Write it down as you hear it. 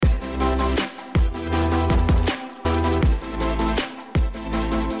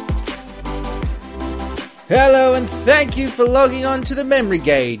Hello and thank you for logging on to the Memory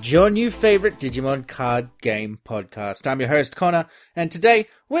Gauge, your new favourite Digimon card game podcast. I'm your host Connor, and today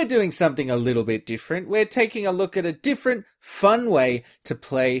we're doing something a little bit different. We're taking a look at a different, fun way to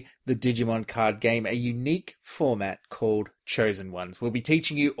play the Digimon card game, a unique format called Chosen Ones. We'll be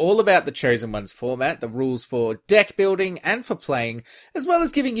teaching you all about the Chosen Ones format, the rules for deck building and for playing, as well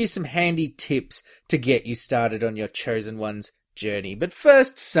as giving you some handy tips to get you started on your Chosen Ones journey. But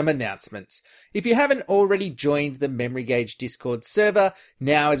first, some announcements. If you haven't already joined the Memory Gauge Discord server,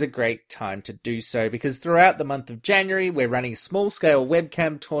 now is a great time to do so, because throughout the month of January, we're running small-scale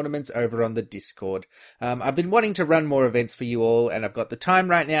webcam tournaments over on the Discord. I've been wanting to run more events for you all, and I've got the time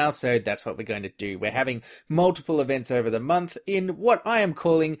right now, so that's what we're going to do. We're having multiple events over the month in what I am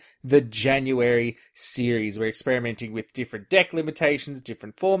calling the January series. We're experimenting with different deck limitations,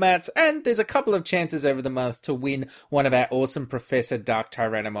 different formats, and there's a couple of chances over the month to win one of our awesome Professor Dark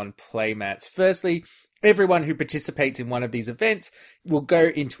Tyrannomon playmats. Firstly, everyone who participates in one of these events will go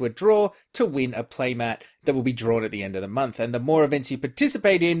into a draw to win a playmat that will be drawn at the end of the month. And the more events you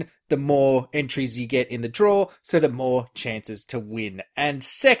participate in, the more entries you get in the draw, so the more chances to win. And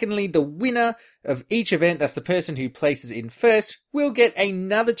secondly, the winner of each event, that's the person who places in first, will get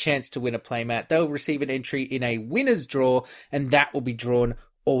another chance to win a playmat. They'll receive an entry in a winner's draw, and that will be drawn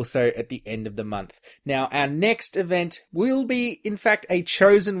also at the end of the month. Now, our next event will be, in fact, a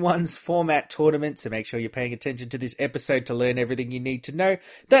Chosen Ones format tournament, so make sure you're paying attention to this episode to learn everything you need to know.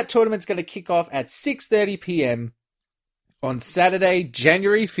 That tournament's going to kick off at 6:30 p.m. on Saturday,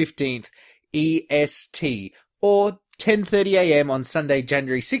 January 15th, EST, or 10:30 a.m. on Sunday,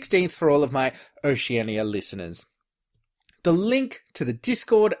 January 16th for all of my Oceania listeners. The link to the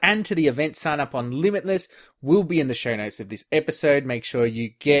Discord and to the event sign up on Limitless will be in the show notes of this episode. Make sure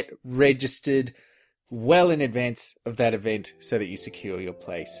you get registered well in advance of that event so that you secure your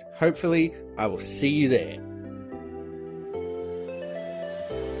place. Hopefully, I will see you there.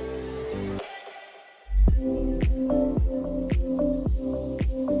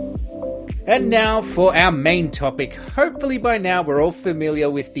 And now for our main topic. Hopefully by now we're all familiar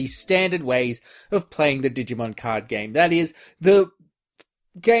with the standard ways of playing the Digimon card game. That is, the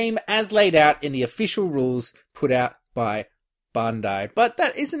game as laid out in the official rules put out by Bandai. But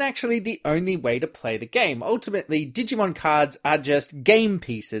that isn't actually the only way to play the game. Ultimately, Digimon cards are just game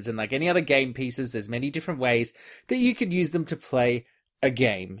pieces, and like any other game pieces, there's many different ways that you could use them to play a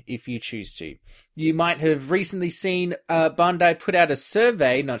game if you choose to. You might have recently seen Bandai put out a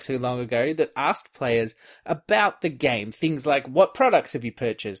survey not too long ago that asked players about the game. Things like, what products have you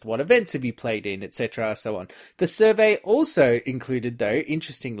purchased? What events have you played in? Etc. so on. The survey also included, though,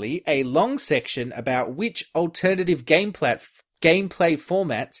 interestingly, a long section about which alternative gameplay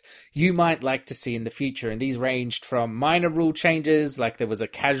formats you might like to see in the future. And these ranged from minor rule changes, like there was a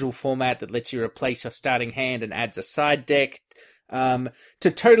casual format that lets you replace your starting hand and adds a side deck,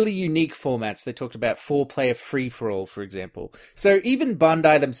 to totally unique formats. They talked about 4-player free-for-all, for example. So even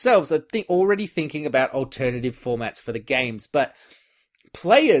Bandai themselves are already thinking about alternative formats for the games, but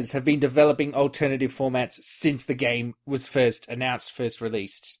players have been developing alternative formats since the game was first announced, first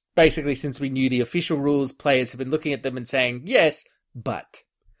released. Basically, since we knew the official rules, players have been looking at them and saying, yes, but.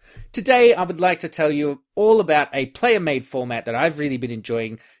 Today, I would like to tell you all about a player-made format that I've really been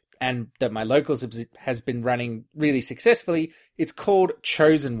enjoying and that my locals has been running really successfully. It's called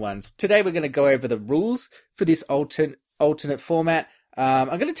Chosen Ones. Today we're going to go over the rules for this alternate format. I'm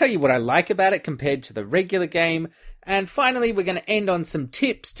going to tell you what I like about it compared to the regular game. And finally, we're going to end on some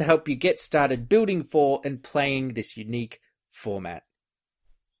tips to help you get started building for and playing this unique format.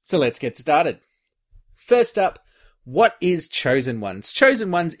 So let's get started. First up, what is Chosen Ones?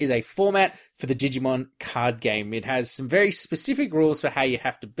 Chosen Ones is a format for the Digimon card game. It has some very specific rules for how you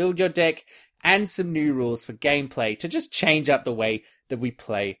have to build your deck and some new rules for gameplay to just change up the way that we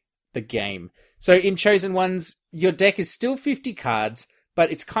play the game. So in Chosen Ones, your deck is still 50 cards,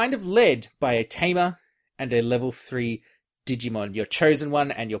 but it's kind of led by a Tamer and a level 3 Digimon, your chosen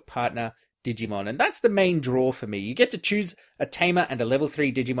one and your partner Digimon. And that's the main draw for me. You get to choose a Tamer and a level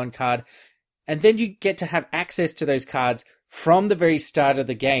 3 Digimon card, and then you get to have access to those cards from the very start of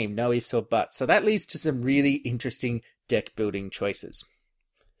the game, no ifs or buts. So that leads to some really interesting deck building choices.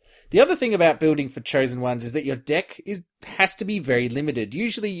 The other thing about building for Chosen Ones is that your deck has to be very limited.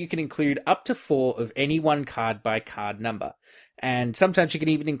 Usually you can include up to 4 of any one card by card number. And sometimes you can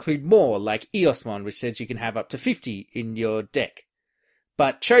even include more, like Eosmon, which says you can have up to 50 in your deck.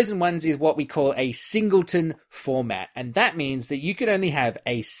 But Chosen Ones is what we call a singleton format, and that means that you can only have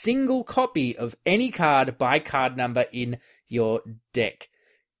a single copy of any card by card number in your deck.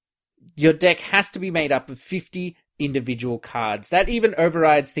 Your deck has to be made up of 50 individual cards. That even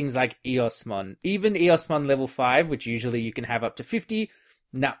overrides things like Eosmon. Even Eosmon level 5, which usually you can have up to 50.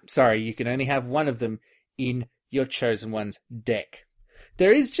 No, sorry, you can only have one of them in your Chosen One's deck.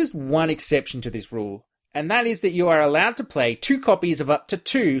 There is just one exception to this rule, and that is that you are allowed to play 2 copies of up to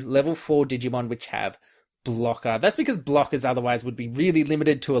 2 level 4 Digimon which have blocker. That's because blockers otherwise would be really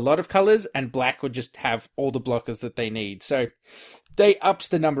limited to a lot of colors, and black would just have all the blockers that they need. So they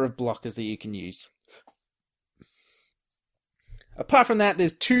upped the number of blockers that you can use. Apart from that,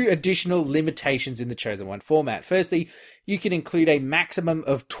 there's 2 additional limitations in the Chosen One format. Firstly, you can include a maximum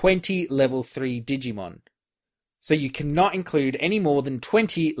of 20 level 3 Digimon. So you cannot include any more than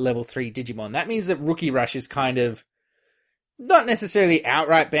 20 level 3 Digimon. That means that Rookie Rush is kind of not necessarily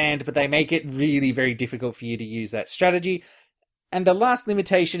outright banned, but they make it really very difficult for you to use that strategy. And the last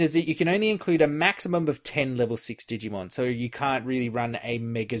limitation is that you can only include a maximum of 10 level 6 Digimon, so you can't really run a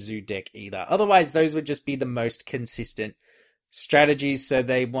Mega Zoo deck either. Otherwise, those would just be the most consistent strategies, so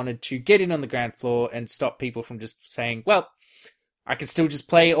they wanted to get in on the ground floor and stop people from just saying, well, I can still just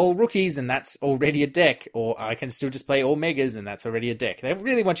play all rookies and that's already a deck, or I can still just play all megas and that's already a deck. They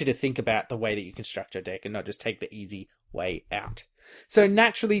really want you to think about the way that you construct your deck and not just take the easy way out. So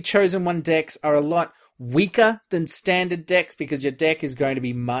naturally, Chosen One decks are a lot weaker than standard decks because your deck is going to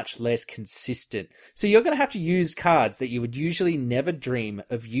be much less consistent. So you're going to have to use cards that you would usually never dream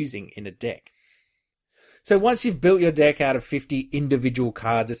of using in a deck. So once you've built your deck out of 50 individual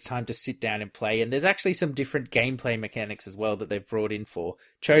cards, it's time to sit down and play. And there's actually some different gameplay mechanics as well that they've brought in for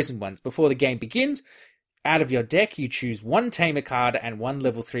Chosen Ones. Before the game begins, out of your deck, you choose 1 Tamer card and 1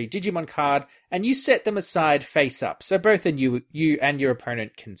 level 3 Digimon card, and you set them aside face up, so both you and your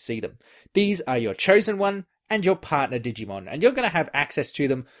opponent can see them. These are your Chosen One and your partner Digimon, and you're going to have access to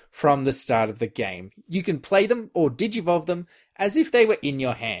them from the start of the game. You can play them or Digivolve them as if they were in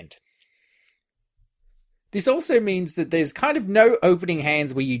your hand. This also means that there's kind of no opening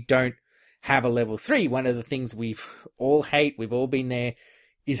hands where you don't have a level 3. One of the things we've all been there,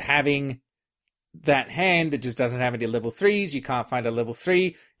 is having that hand that just doesn't have any level 3s. You can't find a level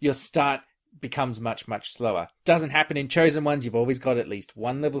 3. Your start becomes much, much slower. Doesn't happen in Chosen Ones. You've always got at least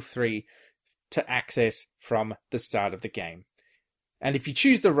 1 level 3 to access from the start of the game. And if you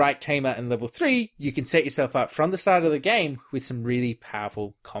choose the right Tamer and level 3, you can set yourself up from the start of the game with some really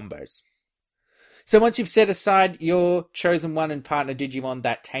powerful combos. So once you've set aside your Chosen One and partner Digimon,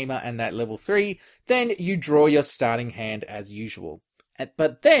 that Tamer and that level 3, then you draw your starting hand as usual.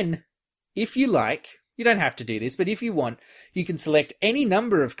 But then, if you like, you don't have to do this, but if you want, you can select any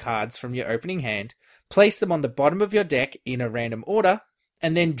number of cards from your opening hand, place them on the bottom of your deck in a random order,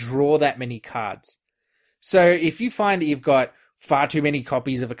 and then draw that many cards. So if you find that you've got far too many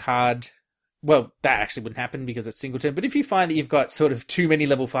copies of a card, well, that actually wouldn't happen because it's singleton, but if you find that you've got sort of too many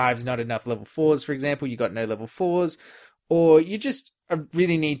level 5s, not enough level 4s, for example, you got no level 4s, or you just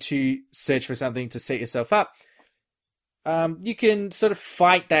really need to search for something to set yourself up, you can sort of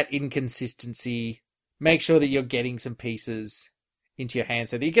fight that inconsistency, make sure that you're getting some pieces into your hand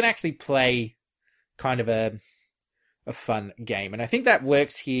so that you can actually play kind of a fun game. And I think that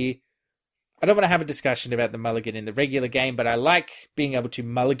works here. I don't want to have a discussion about the mulligan in the regular game, but I like being able to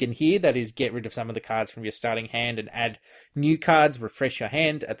mulligan here, that is, get rid of some of the cards from your starting hand and add new cards, refresh your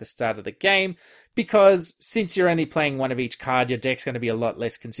hand at the start of the game, because since you're only playing one of each card, your deck's going to be a lot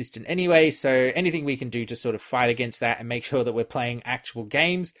less consistent anyway, so anything we can do to sort of fight against that and make sure that we're playing actual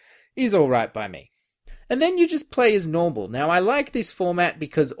games is alright by me. And then you just play as normal. Now, I like this format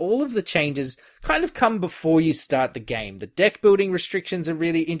because all of the changes kind of come before you start the game. The deck building restrictions are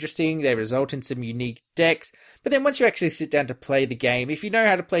really interesting. They result in some unique decks. But then once you actually sit down to play the game, if you know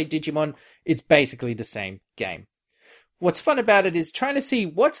how to play Digimon, it's basically the same game. What's fun about it is trying to see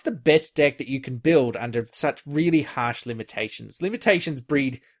what's the best deck that you can build under such really harsh limitations.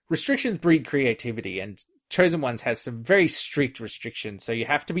 Restrictions breed creativity, and Chosen Ones has some very strict restrictions, so you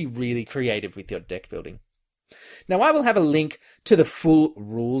have to be really creative with your deck building. Now, I will have a link to the full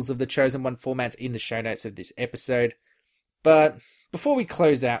rules of the Chosen One formats in the show notes of this episode, but before we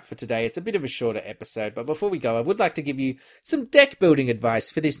close out for today, it's a bit of a shorter episode, but before we go, I would like to give you some deck building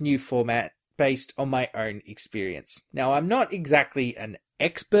advice for this new format based on my own experience. Now, I'm not exactly an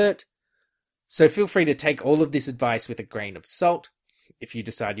expert, so feel free to take all of this advice with a grain of salt. If you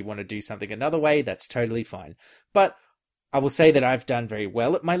decide you want to do something another way, that's totally fine. But I will say that I've done very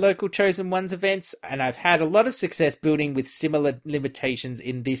well at my local Chosen Ones events, and I've had a lot of success building with similar limitations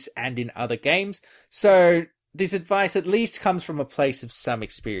in this and in other games. So this advice at least comes from a place of some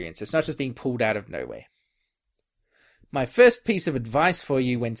experience. It's not just being pulled out of nowhere. My first piece of advice for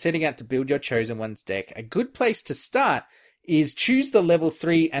you when setting out to build your Chosen Ones deck, a good place to start is choose the level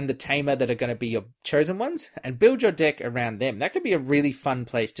 3 and the tamer that are going to be your chosen ones and build your deck around them. That could be a really fun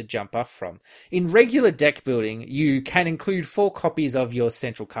place to jump off from. In regular deck building, you can include 4 copies of your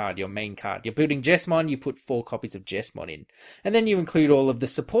central card, your main card. You're building Jessamon, you put 4 copies of Jessamon in. And then you include all of the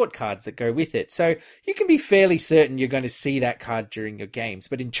support cards that go with it. So you can be fairly certain you're going to see that card during your games.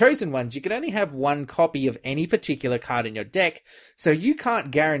 But in chosen ones, you can only have 1 copy of any particular card in your deck, so you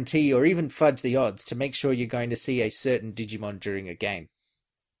can't guarantee or even fudge the odds to make sure you're going to see a certain Digimon during a game.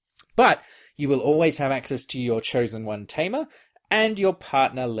 But you will always have access to your chosen one tamer and your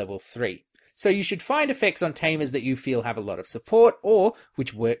partner level 3. So you should find effects on tamers that you feel have a lot of support or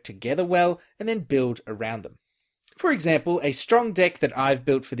which work together well and then build around them. For example, a strong deck that I've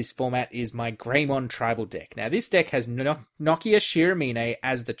built for this format is my Greymon Tribal deck. Now this deck has Nokia Shiramine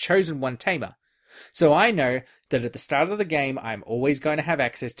as the chosen one tamer. So I know that at the start of the game, I'm always going to have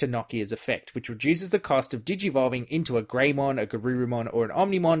access to Nokia's effect, which reduces the cost of digivolving into a Greymon, a Garurumon, or an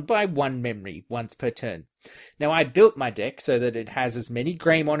Omnimon by 1 memory, once per turn. Now I built my deck so that it has as many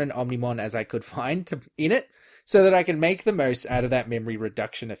Greymon and Omnimon as I could find in it, so that I can make the most out of that memory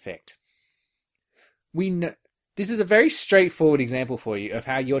reduction effect. This is a very straightforward example for you of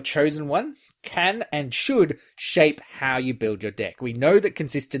how your chosen one can and should shape how you build your deck. We know that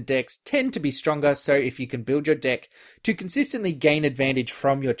consistent decks tend to be stronger, so if you can build your deck to consistently gain advantage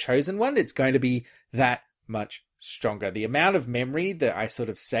from your chosen one, it's going to be that much stronger. The amount of memory that I sort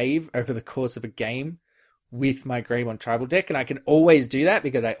of save over the course of a game with my Greymon Tribal deck, and I can always do that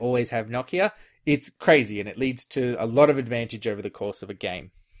because I always have Nokia, it's crazy, and it leads to a lot of advantage over the course of a game.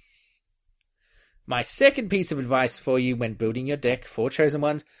 My second piece of advice for you when building your deck for chosen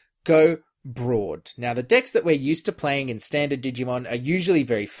ones, go broad. Now, the decks that we're used to playing in standard Digimon are usually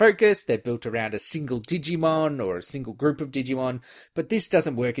very focused. They're built around a single Digimon or a single group of Digimon, but this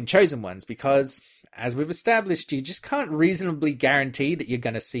doesn't work in chosen ones because, as we've established, you just can't reasonably guarantee that you're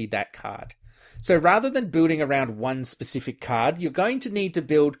going to see that card. So rather than building around one specific card, you're going to need to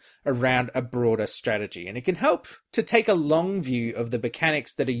build around a broader strategy, and it can help to take a long view of the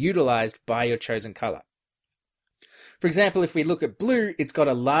mechanics that are utilized by your chosen color. For example, if we look at blue, it's got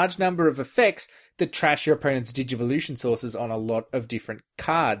a large number of effects that trash your opponent's Digivolution sources on a lot of different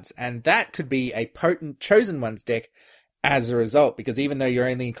cards, and that could be a potent chosen ones deck as a result, because even though you're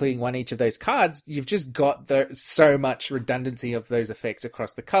only including one each of those cards, you've just got so much redundancy of those effects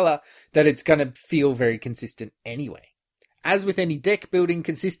across the color that it's going to feel very consistent anyway. As with any deck building,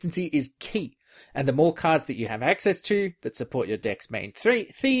 consistency is key, and the more cards that you have access to that support your deck's main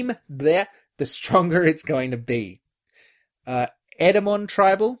theme, the stronger it's going to be. Etemon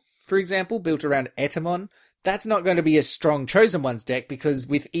Tribal, for example, built around Etemon, that's not going to be a strong chosen ones deck because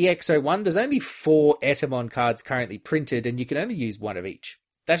with EX01, there's only 4 Etemon cards currently printed and you can only use 1 of each.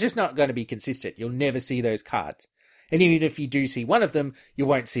 That's just not going to be consistent. You'll never see those cards. And even if you do see one of them, you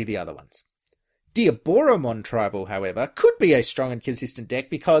won't see the other ones. Diaboromon Tribal, however, could be a strong and consistent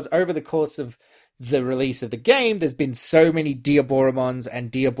deck because over the course of the release of the game, there's been so many Diaboromons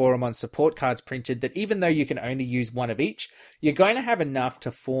and Diaboromon support cards printed that even though you can only use 1 of each, you're going to have enough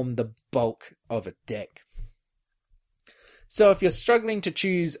to form the bulk of a deck. So if you're struggling to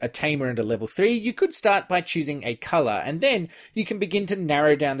choose a tamer and a level 3, you could start by choosing a color, and then you can begin to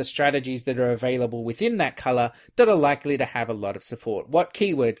narrow down the strategies that are available within that color that are likely to have a lot of support. What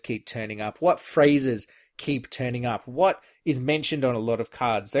keywords keep turning up? What phrases keep turning up? What is mentioned on a lot of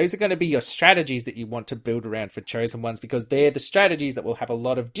cards? Those are going to be your strategies that you want to build around for chosen ones because they're the strategies that will have a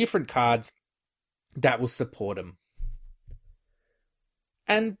lot of different cards that will support them.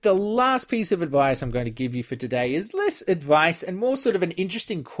 And the last piece of advice I'm going to give you for today is less advice and more sort of an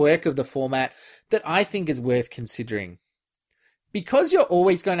interesting quirk of the format that I think is worth considering. Because you're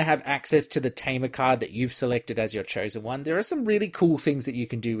always going to have access to the tamer card that you've selected as your chosen one, there are some really cool things that you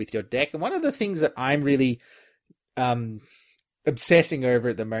can do with your deck. And one of the things that I'm really obsessing over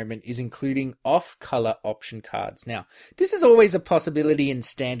at the moment is including off-color option cards. Now, this is always a possibility in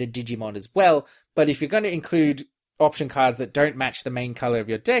standard Digimon as well, but if you're going to include option cards that don't match the main color of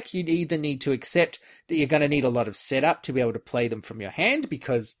your deck, you'd either need to accept that you're going to need a lot of setup to be able to play them from your hand,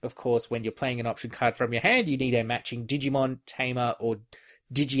 because of course when you're playing an option card from your hand, you need a matching Digimon, Tamer, or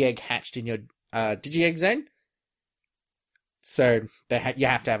Digiegg hatched in your Digiegg zone. So you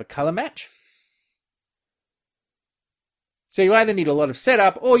have to have a color match. So you either need a lot of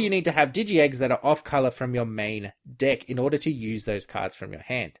setup, or you need to have Digieggs that are off color from your main deck in order to use those cards from your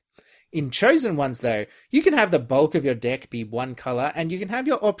hand. In chosen ones, though, you can have the bulk of your deck be one color, and you can have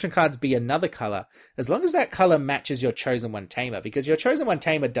your option cards be another color, as long as that color matches your chosen one tamer, because your chosen one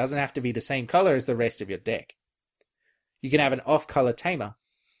tamer doesn't have to be the same color as the rest of your deck. You can have an off-color tamer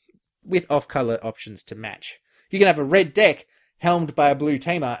with off-color options to match. You can have a red deck helmed by a blue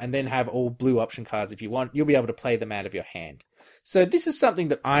tamer and then have all blue option cards if you want. You'll be able to play them out of your hand. So this is something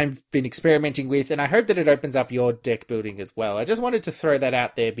that I've been experimenting with, and I hope that it opens up your deck building as well. I just wanted to throw that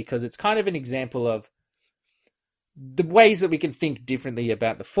out there because it's kind of an example of the ways that we can think differently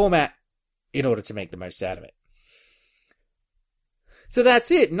about the format in order to make the most out of it. So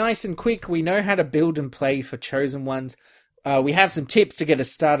that's it. Nice and quick. We know how to build and play for Chosen Ones. We have some tips to get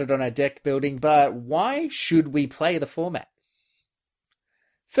us started on our deck building, but why should we play the format?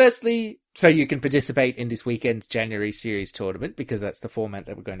 Firstly, so you can participate in this weekend's January Series tournament, because that's the format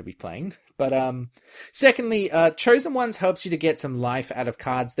that we're going to be playing. But secondly, Chosen Ones helps you to get some life out of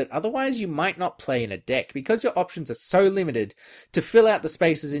cards that otherwise you might not play in a deck. Because your options are so limited to fill out the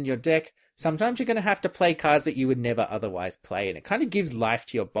spaces in your deck, sometimes you're going to have to play cards that you would never otherwise play, and it kind of gives life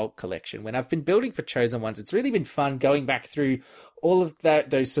to your bulk collection. When I've been building for Chosen Ones, it's really been fun going back through all of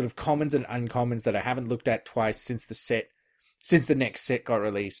those sort of commons and uncommons that I haven't looked at twice since the next set got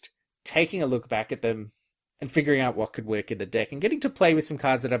released, taking a look back at them and figuring out what could work in the deck and getting to play with some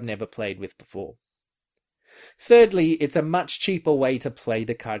cards that I've never played with before. Thirdly, it's a much cheaper way to play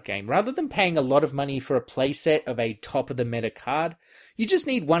the card game. Rather than paying a lot of money for a playset of a top-of-the-meta card, you just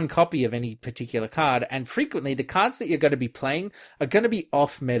need one copy of any particular card, and frequently the cards that you're going to be playing are going to be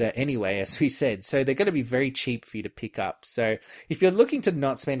off-meta anyway, as we said, so they're going to be very cheap for you to pick up. So if you're looking to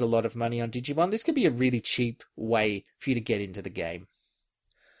not spend a lot of money on Digimon, this could be a really cheap way for you to get into the game.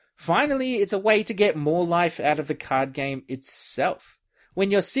 Finally, it's a way to get more life out of the card game itself. When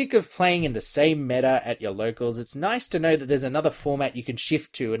you're sick of playing in the same meta at your locals, it's nice to know that there's another format you can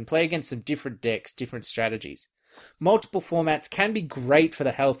shift to and play against some different decks, different strategies. Multiple formats can be great for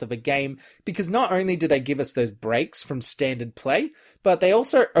the health of a game because not only do they give us those breaks from standard play, but they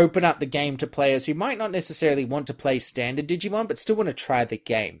also open up the game to players who might not necessarily want to play standard Digimon but still want to try the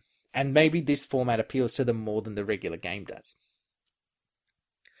game. And maybe this format appeals to them more than the regular game does.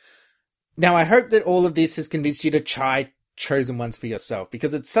 Now, I hope that all of this has convinced you to try Chosen Ones for yourself,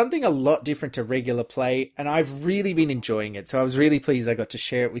 because it's something a lot different to regular play, and I've really been enjoying it, so I was really pleased I got to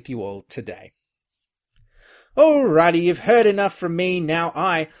share it with you all today. Alrighty, you've heard enough from me, now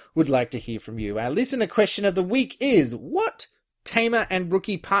I would like to hear from you. Our listener question of the week is, what Tamer and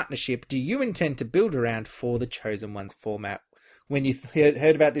Rookie partnership do you intend to build around for the Chosen Ones format? When you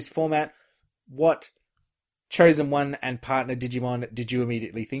heard about this format, what Chosen One and partner Digimon did you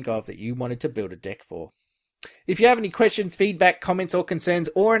immediately think of that you wanted to build a deck for? If you have any questions, feedback, comments or concerns,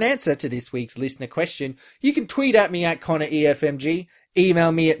 or an answer to this week's listener question, you can tweet at me at ConnorEFMG,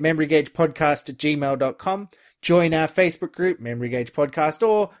 email me at memorygagepodcast@gmail.com, join our Facebook group, Memory Gauge Podcast,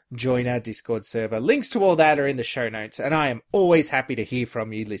 or join our Discord server. Links to all that are in the show notes, and I am always happy to hear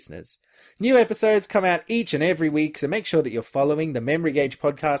from you listeners. New episodes come out each and every week, so make sure that you're following the Memory Gauge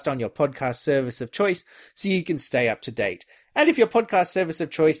Podcast on your podcast service of choice so you can stay up to date. And if your podcast service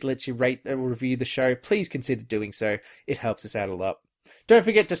of choice lets you rate or review the show, please consider doing so. It helps us out a lot. Don't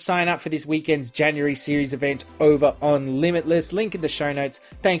forget to sign up for this weekend's January Series event over on Limitless. Link in the show notes.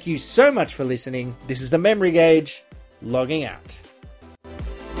 Thank you so much for listening. This is the Memory Gauge, logging out.